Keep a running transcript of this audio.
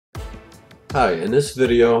Hi, in this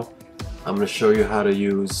video I'm going to show you how to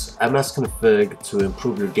use msconfig to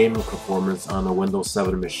improve your gaming performance on a Windows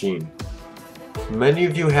 7 machine. Many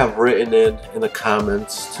of you have written in the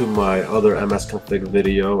comments to my other msconfig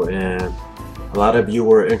video, and a lot of you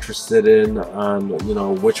were interested in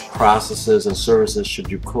which processes and services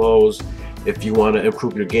should you close if you want to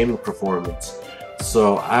improve your gaming performance.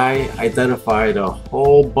 So I identified a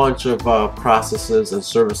whole bunch of processes and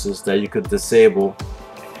services that you could disable.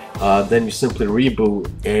 Then you simply reboot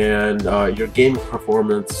and your gaming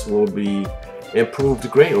performance will be improved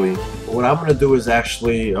greatly. What I'm going to do is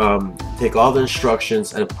actually take all the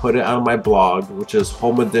instructions and put it on my blog, which is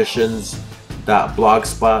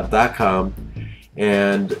homeeditions.blogspot.com,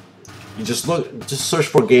 and you just search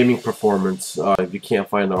for gaming performance if you can't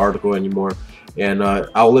find the article anymore, and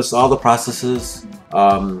I'll list all the processes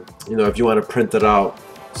if you want to print it out.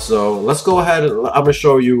 So let's go ahead and I'm going to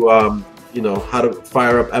show you how to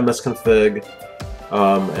fire up msconfig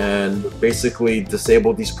and basically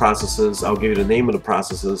disable these processes. I'll give you the name of the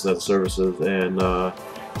processes and services, and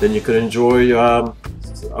then you can enjoy a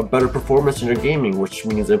better performance in your gaming, which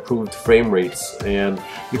means improved frame rates. And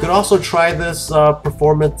you could also try this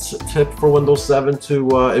performance tip for Windows 7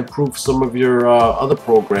 to improve some of your other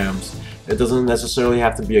programs. It doesn't necessarily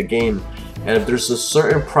have to be a game. And if there's a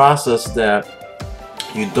certain process that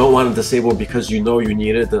you don't want to disable because you know you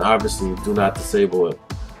need it, then obviously do not disable it.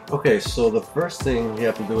 Okay, so the first thing you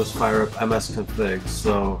have to do is fire up msconfig.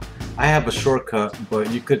 So I have a shortcut,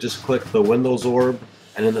 but you could just click the Windows orb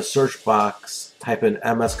and in the search box type in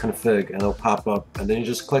msconfig and it'll pop up, and then you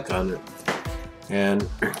just click on it. And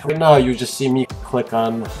right now you just see me click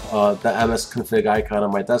on the msconfig icon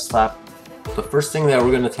on my desktop. The first thing that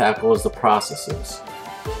we're going to tackle is the processes.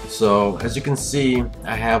 So as you can see,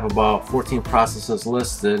 I have about 14 processes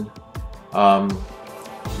listed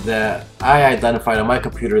that I identified on my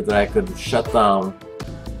computer that I could shut down.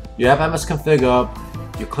 You have msconfig up,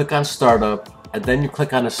 you click on startup, and then you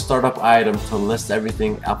click on a startup item to list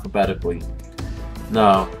everything alphabetically.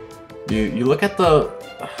 Now you look at the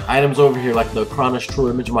items over here, like the Acronis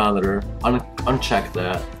True Image Monitor, uncheck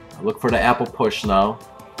that. Look for the Apple Push now.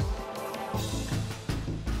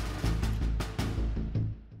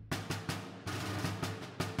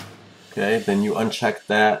 Okay, then you uncheck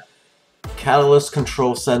that. Catalyst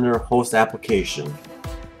Control Center Host Application.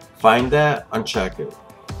 Find that, uncheck it.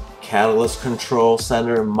 Catalyst Control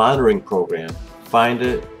Center Monitoring Program. Find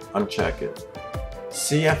it, uncheck it.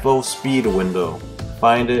 CFO Speed Window.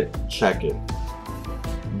 Find it, check it.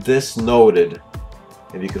 This Noted.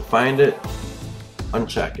 If you can find it,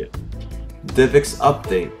 uncheck it. DivX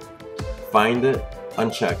Update. Find it,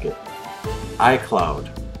 uncheck it. iCloud.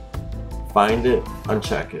 Find it,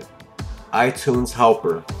 uncheck it. iTunes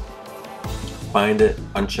Helper. Find it,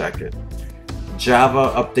 uncheck it.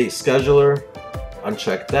 Java Update Scheduler.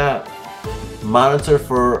 Uncheck that. Monitor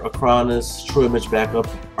for Acronis True Image Backup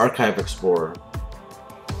Archive Explorer.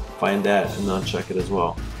 Find that and uncheck it as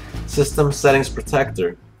well. System Settings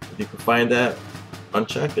Protector. If you can find that,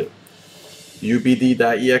 uncheck it.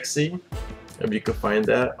 ubd.exe. If you can find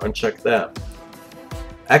that, uncheck that.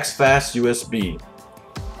 XFast USB.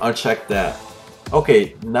 Uncheck that.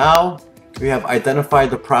 Okay, now we have identified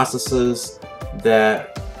the processes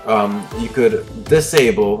that you could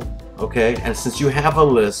disable. Okay, and since you have a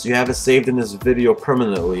list, you have it saved in this video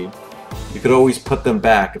permanently, you could always put them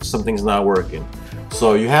back if something's not working.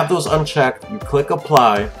 So you have those unchecked, you click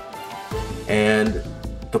apply, and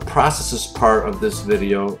the processes part of this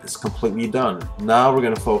video is completely done. Now we're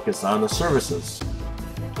going to focus on the services.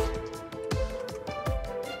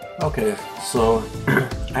 Okay, so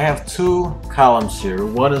I have two columns here.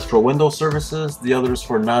 One is for Windows services, the other is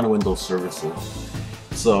for non-Windows services.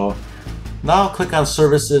 So now click on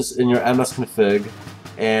services in your msconfig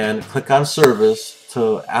and click on service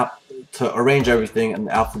to arrange everything in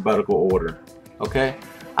alphabetical order. Okay,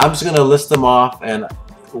 I'm just going to list them off, and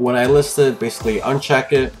when I list it, basically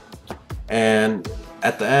uncheck it, and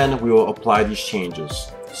at the end we will apply these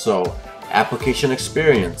changes. So application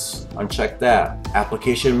experience, uncheck that.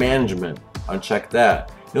 Application management, uncheck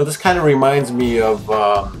that. This kind of reminds me of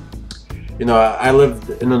I lived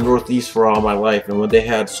in the Northeast for all my life, and when they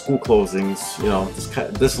had school closings,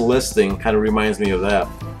 this listing kind of reminds me of that.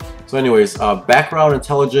 So anyways, background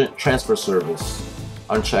intelligent transfer service,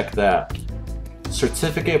 uncheck that.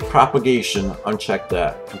 Certificate propagation, uncheck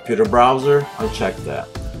that. Computer browser, uncheck that.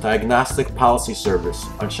 Diagnostic policy service,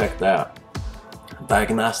 uncheck that.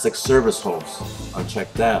 Diagnostic service host,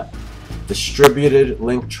 uncheck that. Distributed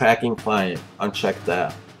link tracking client, uncheck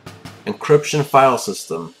that. Encryption file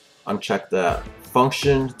system, uncheck that.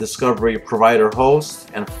 Function discovery provider host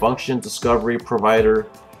and function discovery provider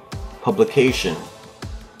Publication,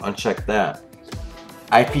 uncheck that.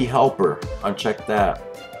 IP helper, uncheck that.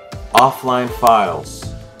 Offline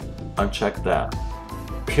files, uncheck that.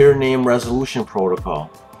 Peer name resolution protocol,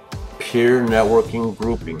 peer networking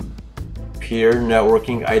grouping, peer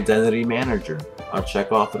networking identity manager,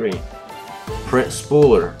 uncheck all three. Print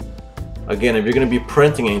spooler, again, if you're going to be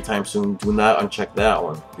printing anytime soon, do not uncheck that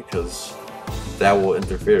one because that will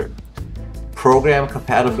interfere. Program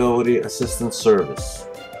compatibility assistance service,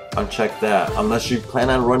 uncheck that unless you plan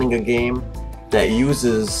on running a game that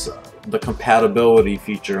uses the compatibility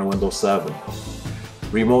feature in Windows 7.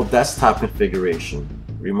 Remote desktop configuration,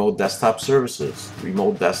 remote desktop services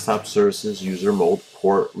user mode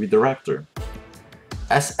port redirector.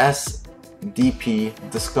 SSDP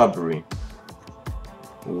discovery,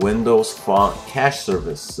 Windows font cache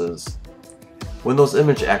services, Windows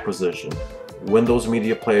image acquisition, Windows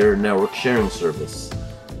media player network sharing service,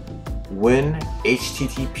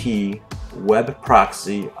 WinHTTP web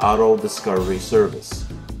proxy auto discovery service.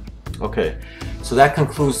 Okay, so that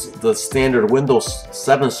concludes the standard Windows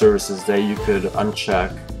 7 services that you could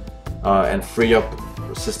uncheck and free up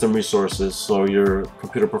system resources so your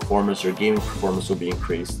computer performance, your gaming performance will be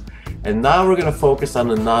increased. And now we're going to focus on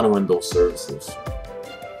the non-Windows services.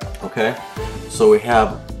 Okay, so we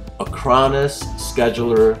have Acronis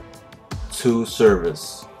Scheduler 2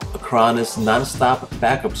 service, Acronis Nonstop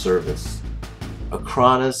Backup service,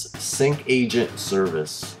 Acronis Sync Agent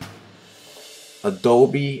service,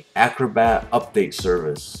 Adobe Acrobat Update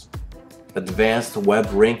service, Advanced Web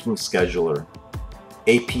Ranking Scheduler,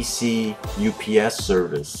 APC UPS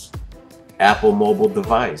service, Apple Mobile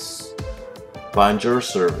Device, Bonjour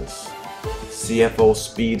service, CFO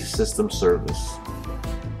Speed System service,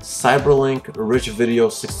 Cyberlink Rich Video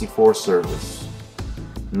 64 service,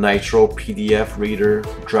 Nitro PDF Reader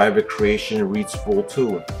Driver Creation Reads Full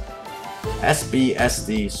 2,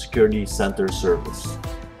 SBSD Security Center service.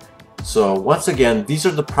 So once again, these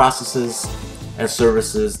are the processes and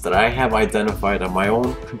services that I have identified on my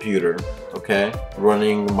own computer, okay,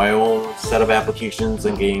 running my own set of applications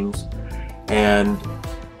and games. And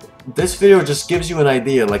this video just gives you an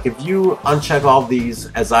idea, like if you uncheck all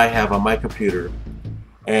these as I have on my computer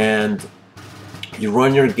and you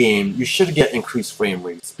run your game, you should get increased frame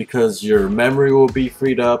rates because your memory will be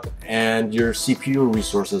freed up and your CPU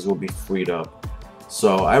resources will be freed up.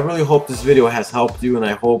 So I really hope this video has helped you, and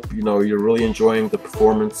I hope you're really enjoying the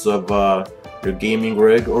performance of your gaming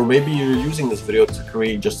rig, or maybe you're using this video to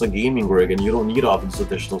create just a gaming rig and you don't need all these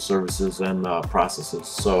additional services and processes.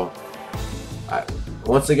 So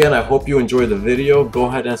once again, I hope you enjoyed the video. Go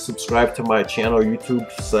ahead and subscribe to my channel,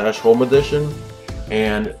 YouTube/Home Edition.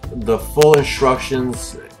 And the full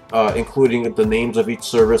instructions, including the names of each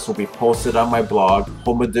service, will be posted on my blog,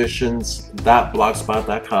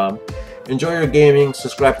 homeeditions.blogspot.com. Enjoy your gaming,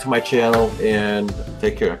 subscribe to my channel, and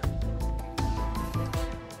take care.